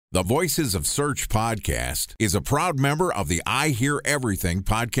The Voices of Search podcast is a proud member of the I Hear Everything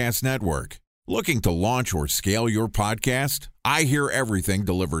podcast network. Looking to launch or scale your podcast? I Hear Everything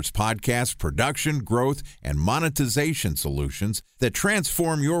delivers podcast production, growth, and monetization solutions that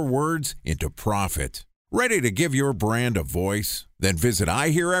transform your words into profit. Ready to give your brand a voice? Then visit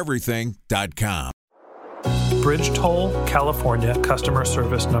iheareverything.com. Bridge toll, California, customer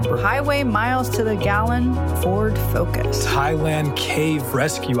service number. Highway miles to the gallon, Ford Focus. Thailand cave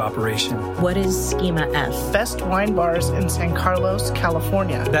rescue operation. What is Schema F? Best wine bars in San Carlos,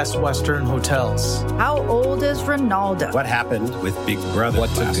 California. Best Western hotels. How old is Ronaldo? What happened with Big Brother?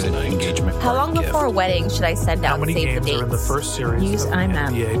 What's a good engagement? How long before a wedding should I send out How many save games the dates? are in the first series? Use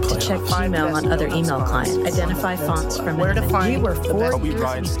IMAP to check email on other email clients. Identify fonts from Where to find We were the 4 best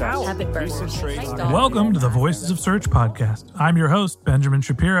years out. Have it burn. Welcome to the Voices of Search podcast. I'm your host, Benjamin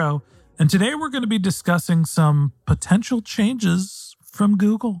Shapiro, and today we're going to be discussing some potential changes from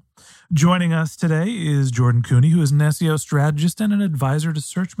Google. Joining us today is Jordan Koene, who is an SEO strategist and an advisor to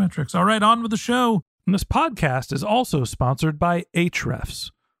Searchmetrics. All right, on with the show. And this podcast is also sponsored by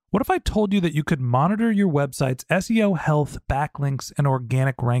Ahrefs. What if I told you that you could monitor your website's SEO health, backlinks, and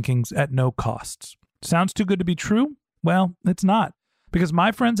organic rankings at no costs? Sounds too good to be true? Well, it's not. Because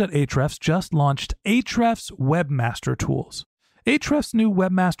my friends at Ahrefs just launched Ahrefs Webmaster Tools. Ahrefs' new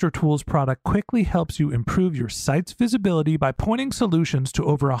Webmaster Tools product quickly helps you improve your site's visibility by pointing solutions to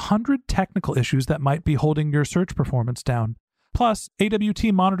over 100 technical issues that might be holding your search performance down. Plus, AWT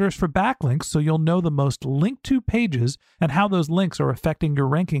monitors for backlinks so you'll know the most linked to pages and how those links are affecting your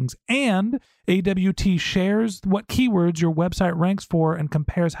rankings. And AWT shares what keywords your website ranks for and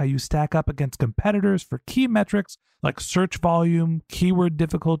compares how you stack up against competitors for key metrics like search volume, keyword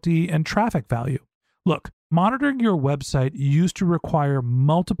difficulty, and traffic value. Look, monitoring your website used to require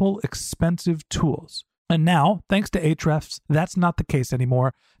multiple expensive tools. And now, thanks to Ahrefs, that's not the case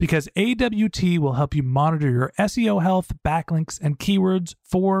anymore because AWT will help you monitor your SEO health, backlinks, and keywords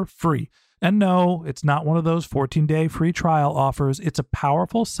for free. And no, it's not one of those 14-day free trial offers. It's a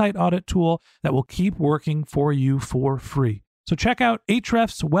powerful site audit tool that will keep working for you for free. So check out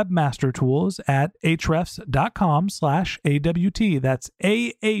Ahrefs Webmaster Tools at ahrefs.com/AWT. That's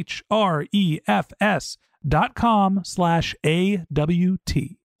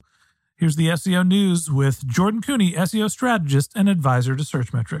ahrefs.com/AWT. Here's the SEO news with Jordan Koene, SEO strategist and advisor to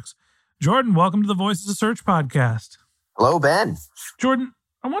Searchmetrics. Jordan, welcome to the Voices of Search podcast. Hello, Ben. Jordan,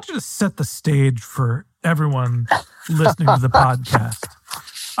 I want you to set the stage for everyone listening to the podcast.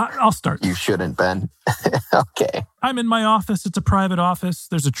 I'll start. You shouldn't, Ben. Okay. I'm in my office. It's a private office.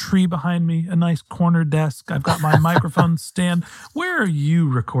 There's a tree behind me, a nice corner desk. I've got my microphone stand. Where are you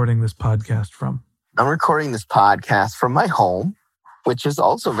recording this podcast from? I'm recording this podcast from my home, which is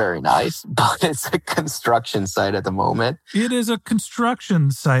also very nice, but it's a construction site at the moment. It is a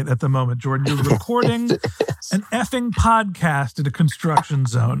construction site at the moment, Jordan. You're recording an effing podcast in a construction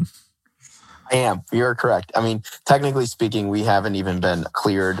zone. I am. You're correct. I mean, technically speaking, we haven't even been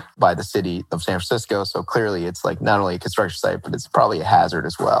cleared by the city of San Francisco. So clearly it's like not only a construction site, but it's probably a hazard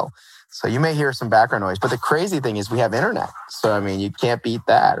as well. So you may hear some background noise. But the crazy thing is we have internet. So, I mean, you can't beat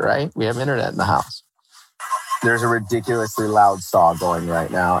that, right? We have internet in the house. There's a ridiculously loud saw going right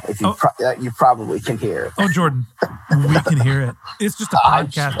now. If you you probably can hear it. Oh, Jordan, we can hear it. It's just a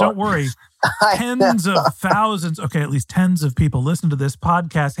podcast. Don't worry. Tens of thousands, at least tens of people listen to this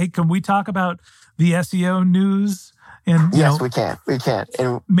podcast. Hey, can we talk about the SEO news? And yes, we can. We can.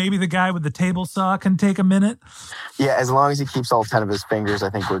 And maybe the guy with the table saw can take a minute. Yeah, as long as he keeps all 10 of his fingers,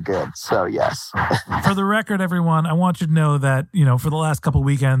 I think we're good. So, yes. For the record, everyone, I want you to know that, for the last couple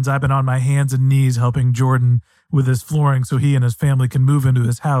weekends, I've been on my hands and knees helping Jordan with his flooring so he and his family can move into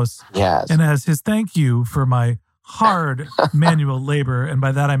his house. Yes. And as his thank you for my hard manual labor, and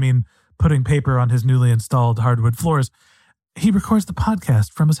by that I mean putting paper on his newly installed hardwood floors, he records the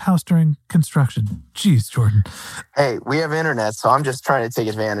podcast from his house during construction. Jeez, Jordan. Hey, we have internet, so I'm just trying to take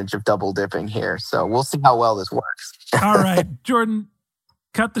advantage of double dipping here. So we'll see how well this works. All right, Jordan,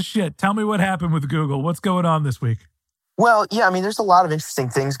 cut the shit. Tell me what happened with Google. What's going on this week? Well, yeah, I mean, there's a lot of interesting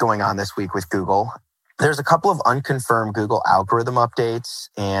things going on this week with Google. There's a couple of unconfirmed Google algorithm updates,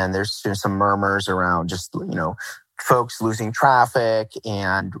 and there's some murmurs around just, folks losing traffic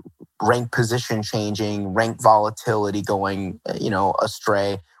and rank position changing, rank volatility going,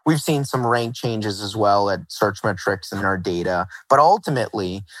 astray. We've seen some rank changes as well at Searchmetrics in our data. But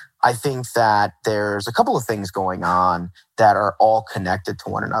ultimately, I think that there's a couple of things going on that are all connected to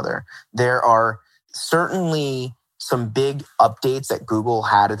one another. There are certainly some big updates that Google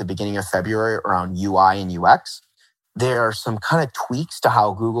had at the beginning of February around UI and UX. There are some kind of tweaks to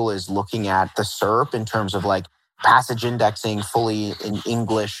how Google is looking at the SERP in terms of like passage indexing fully in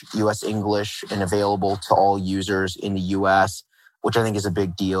English, US English, and available to all users in the US, which I think is a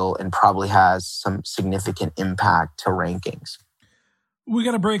big deal and probably has some significant impact to rankings. We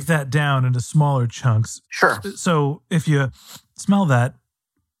got to break that down into smaller chunks. Sure. So if you smell that,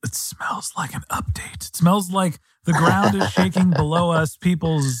 it smells like an update. It smells like the ground is shaking below us.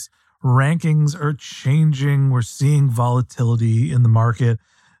 People's rankings are changing. We're seeing volatility in the market.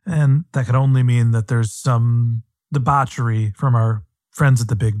 And that could only mean that there's some debauchery from our friends at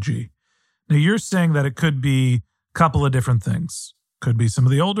the Big G. Now, you're saying that it could be a couple of different things. Could be some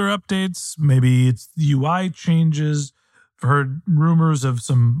of the older updates. Maybe it's UI changes. I've heard rumors of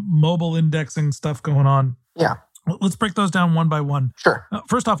some mobile indexing stuff going on. Yeah. Let's break those down one by one. Sure.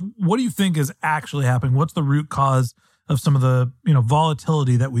 First off, what do you think is actually happening? What's the root cause of some of the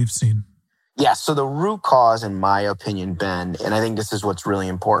volatility that we've seen? Yeah, so the root cause, in my opinion, Ben, and I think this is what's really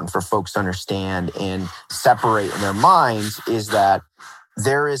important for folks to understand and separate in their minds, is that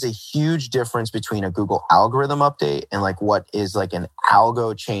there is a huge difference between a Google algorithm update and what is an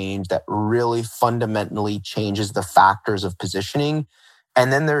algo change that really fundamentally changes the factors of positioning.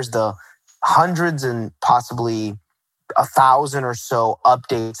 And then there's the hundreds and possibly 1,000 or so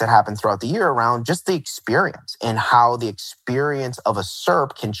updates that happen throughout the year around just the experience and how the experience of a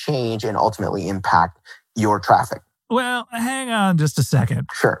SERP can change and ultimately impact your traffic. Well, hang on just a second.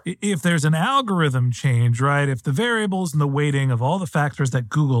 Sure. If there's an algorithm change, right, if the variables and the weighting of all the factors that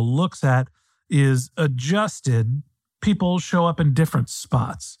Google looks at is adjusted, people show up in different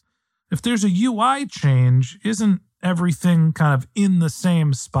spots. If there's a UI change, isn't everything kind of in the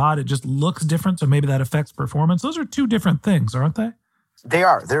same spot? It just looks different, so maybe that affects performance. Those are two different things, aren't they? They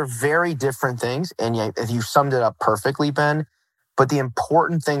are. They're very different things. And you summed it up perfectly, Ben. But the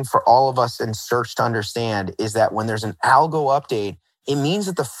important thing for all of us in search to understand is that when there's an algo update, it means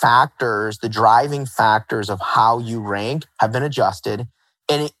that the factors, the driving factors of how you rank have been adjusted.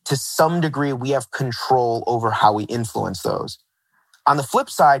 And to some degree, we have control over how we influence those. On the flip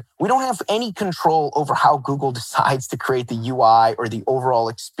side, we don't have any control over how Google decides to create the UI or the overall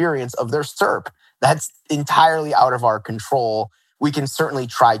experience of their SERP. That's entirely out of our control. We can certainly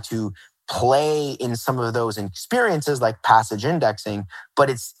try to play in some of those experiences like passage indexing, but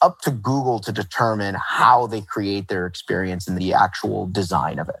it's up to Google to determine how they create their experience and the actual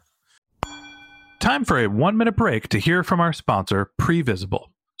design of it. Time for a 1-minute break to hear from our sponsor, Previsible.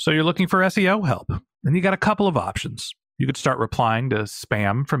 So you're looking for SEO help, and you got a couple of options. You could start replying to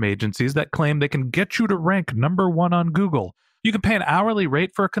spam from agencies that claim they can get you to rank number 1 on Google. You can pay an hourly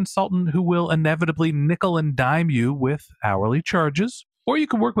rate for a consultant who will inevitably nickel and dime you with hourly charges. Or you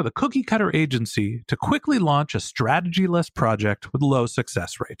can work with a cookie-cutter agency to quickly launch a strategy-less project with low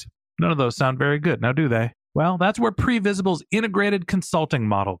success rate. None of those sound very good, now do they? Well, that's where Previsible's integrated consulting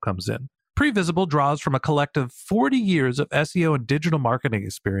model comes in. Previsible draws from a collective 40 years of SEO and digital marketing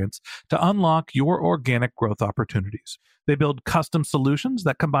experience to unlock your organic growth opportunities. They build custom solutions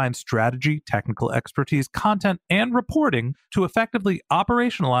that combine strategy, technical expertise, content, and reporting to effectively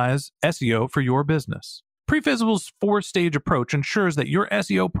operationalize SEO for your business. Previsible's 4-stage approach ensures that your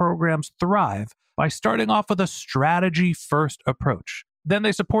SEO programs thrive by starting off with a strategy-first approach. Then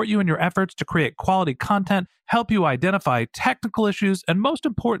they support you in your efforts to create quality content, help you identify technical issues, and most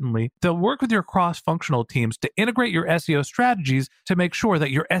importantly, they'll work with your cross-functional teams to integrate your SEO strategies to make sure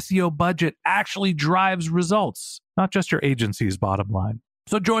that your SEO budget actually drives results, not just your agency's bottom line.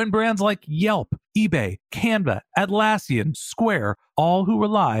 So join brands like Yelp, eBay, Canva, Atlassian, Square, all who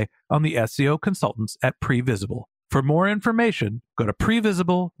rely on the SEO consultants at Previsible. For more information, go to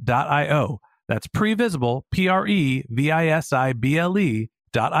previsible.io. That's Previsible, Previsible.io.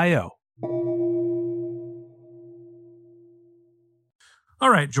 All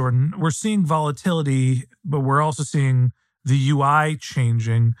right, Jordan, we're seeing volatility, but we're also seeing the UI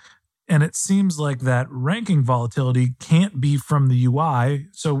changing. And it seems like that ranking volatility can't be from the UI.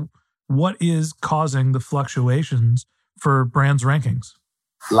 So what is causing the fluctuations for brands' rankings?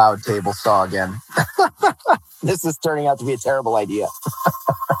 Loud table saw again. This is turning out to be a terrible idea.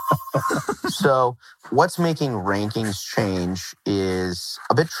 So what's making rankings change is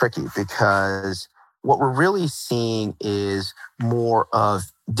a bit tricky because what we're really seeing is more of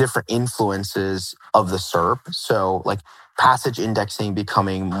different influences of the SERP. So like passage indexing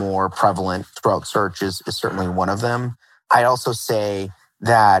becoming more prevalent throughout search is certainly one of them. I'd also say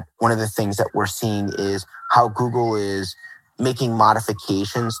that one of the things that we're seeing is how Google is making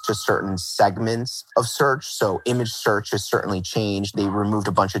modifications to certain segments of search. So image search has certainly changed. They removed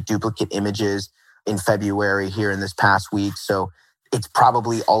a bunch of duplicate images in February here in this past week. So it's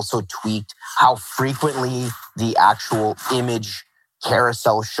probably also tweaked how frequently the actual image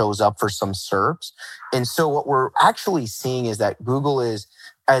carousel shows up for some SERPs. And so what we're actually seeing is that Google is,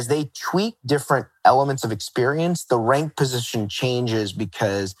 as they tweak different elements of experience, the rank position changes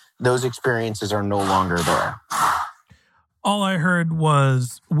because those experiences are no longer there. All I heard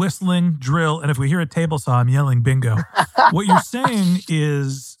was whistling, drill, and if we hear a table saw, I'm yelling bingo. What you're saying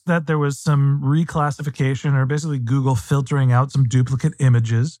is that there was some reclassification, or basically Google filtering out some duplicate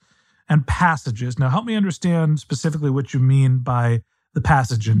images and passages. Now, help me understand specifically what you mean by the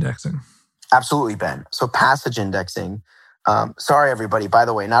passage indexing. Absolutely, Ben. So passage indexing. Sorry, everybody. By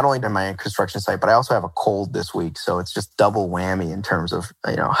the way, not only on my construction site, but I also have a cold this week. So it's just double whammy in terms of,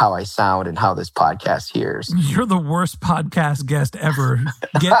 how I sound and how this podcast hears. You're the worst podcast guest ever.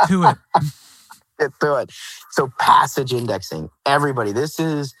 Get to it. Get to it. So passage indexing. Everybody, this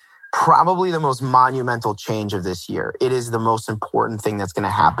is probably the most monumental change of this year. It is the most important thing that's going to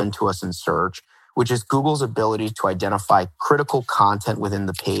happen to us in search, which is Google's ability to identify critical content within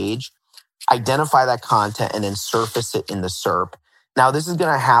the page, identify that content, and then surface it in the SERP. Now, this is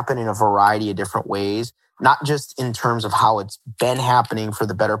going to happen in a variety of different ways, not just in terms of how it's been happening for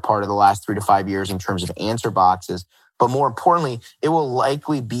the better part of the last 3 to 5 years in terms of answer boxes, but more importantly, it will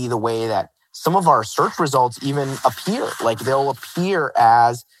likely be the way that some of our search results even appear. Like they'll appear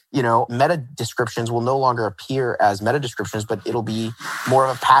as, meta descriptions will no longer appear as meta descriptions, but it'll be more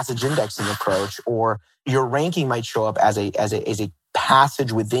of a passage indexing approach, or your ranking might show up as a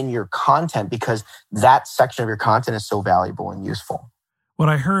passage within your content because that section of your content is so valuable and useful. What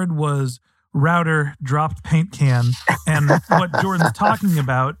I heard was router dropped paint can. And what Jordan's talking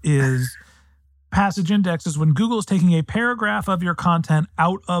about is passage indexes when Google is taking a paragraph of your content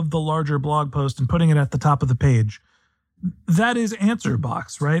out of the larger blog post and putting it at the top of the page. That is answer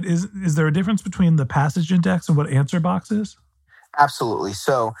box, right? Is there a difference between the passage index and what answer box is? Absolutely.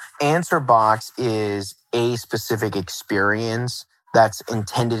 So answer box is a specific experience that's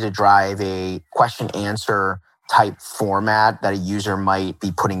intended to drive a question answer type format that a user might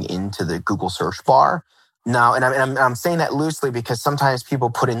be putting into the Google search bar. Now, and I'm saying that loosely because sometimes people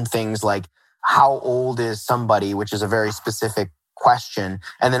put in things like, how old is somebody, which is a very specific question.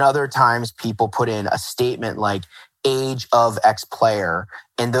 And then other times people put in a statement like age of X player.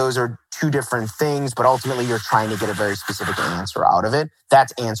 And those are two different things, but ultimately you're trying to get a very specific answer out of it.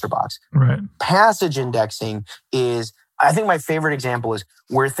 That's answer box. Right. Passage indexing is, I think my favorite example is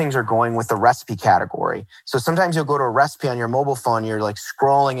where things are going with the recipe category. So sometimes you'll go to a recipe on your mobile phone, you're like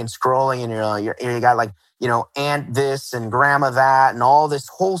scrolling and you got like, aunt this and grandma that and all this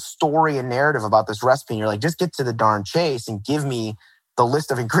whole story and narrative about this recipe. And you're like, just get to the darn chase and give me the list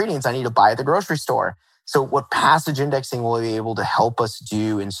of ingredients I need to buy at the grocery store. So what passage indexing will be able to help us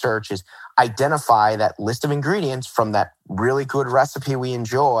do in search is identify that list of ingredients from that really good recipe we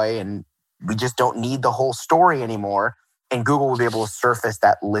enjoy, and we just don't need the whole story anymore. And Google will be able to surface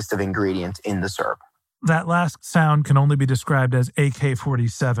that list of ingredients in the SERP. That last sound can only be described as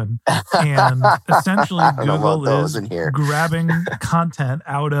AK-47. And essentially, Google is grabbing content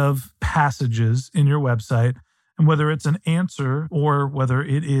out of passages in your website. And whether it's an answer or whether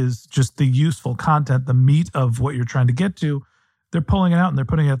it is just the useful content, the meat of what you're trying to get to, they're pulling it out and they're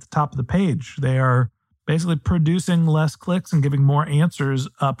putting it at the top of the page. They are basically producing less clicks and giving more answers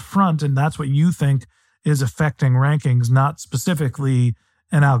up front. And that's what you think is affecting rankings, not specifically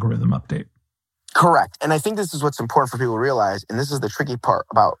an algorithm update. Correct. And I think this is what's important for people to realize, and this is the tricky part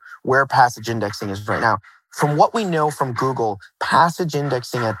about where passage indexing is right now. From what we know from Google, passage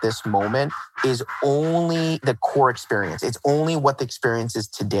indexing at this moment is only the core experience. It's only what the experience is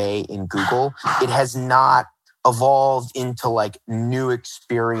today in Google. It has not evolved into like new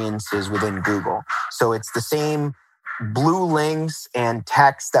experiences within Google. So it's the same blue links and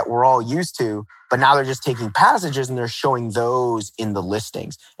text that we're all used to, but now they're just taking passages and they're showing those in the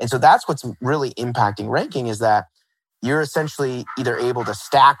listings. And so that's what's really impacting ranking, is that you're essentially either able to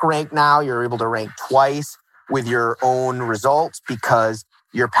stack rank now, you're able to rank twice with your own results because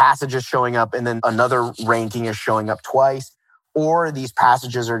your passage is showing up and then another ranking is showing up twice, or these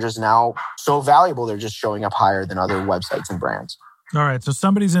passages are just now so valuable, they're just showing up higher than other websites and brands. All right, so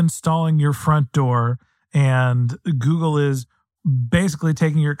somebody's installing your front door and Google is basically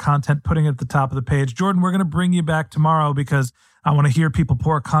taking your content, putting it at the top of the page. Jordan, we're going to bring you back tomorrow because I want to hear people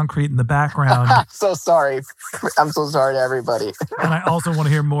pour concrete in the background. I'm so sorry. I'm so sorry to everybody. And I also want to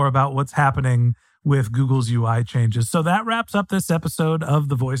hear more about what's happening with Google's UI changes. So that wraps up this episode of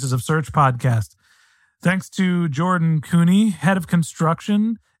the Voices of Search podcast. Thanks to Jordan Koene, head of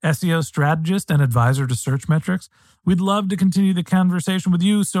construction SEO strategist and advisor to Searchmetrics. We'd love to continue the conversation with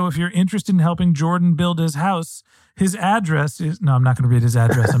you, so if you're interested in helping Jordan build his house, his address is... No, I'm not going to read his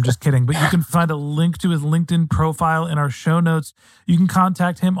address. I'm just kidding. But you can find a link to his LinkedIn profile in our show notes. You can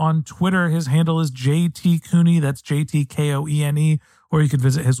contact him on Twitter. His handle is JT Koene. That's JTKOENE. Or you could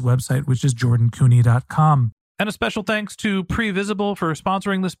visit his website, which is jordankoene.com. And a special thanks to Previsible for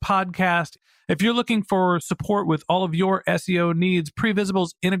sponsoring this podcast. If you're looking for support with all of your SEO needs,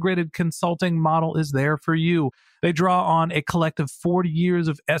 Previsible's integrated consulting model is there for you. They draw on a collective 40 years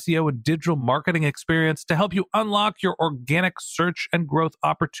of SEO and digital marketing experience to help you unlock your organic search and growth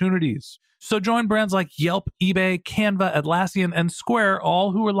opportunities. So join brands like Yelp, eBay, Canva, Atlassian, and Square,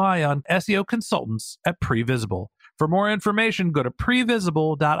 all who rely on SEO consultants at Previsible. For more information, go to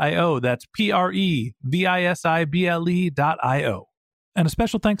previsible.io. That's previsible.io. And a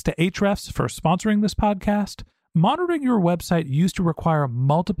special thanks to Ahrefs for sponsoring this podcast. Monitoring your website used to require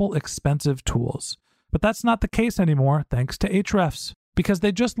multiple expensive tools, but that's not the case anymore thanks to Ahrefs, because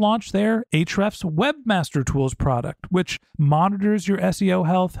they just launched their Ahrefs Webmaster Tools product, which monitors your SEO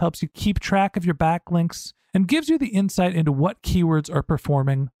health, helps you keep track of your backlinks, and gives you the insight into what keywords are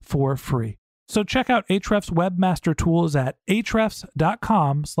performing for free. So check out Ahrefs Webmaster Tools at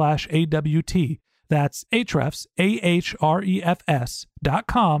ahrefs.com/AWT. That's Ahrefs,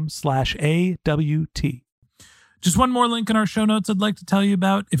 AHREFS.com/AWT. Just one more link in our show notes I'd like to tell you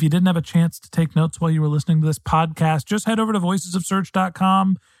about. If you didn't have a chance to take notes while you were listening to this podcast, just head over to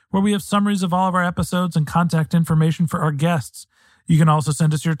voicesofsearch.com, where we have summaries of all of our episodes and contact information for our guests. You can also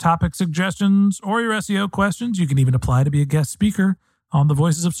send us your topic suggestions or your SEO questions. You can even apply to be a guest speaker on the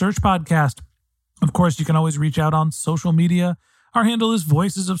Voices of Search podcast. Of course, you can always reach out on social media. Our handle is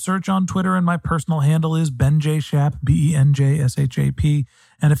Voices of Search on Twitter, and my personal handle is BenJShap, BenJShap.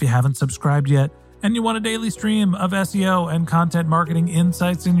 And if you haven't subscribed yet, and you want a daily stream of SEO and content marketing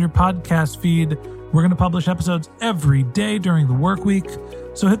insights in your podcast feed, we're going to publish episodes every day during the work week.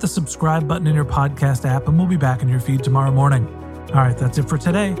 So hit the subscribe button in your podcast app, and we'll be back in your feed tomorrow morning. All right, that's it for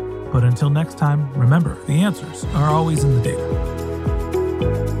today. But until next time, remember, the answers are always in the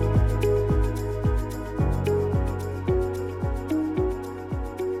data.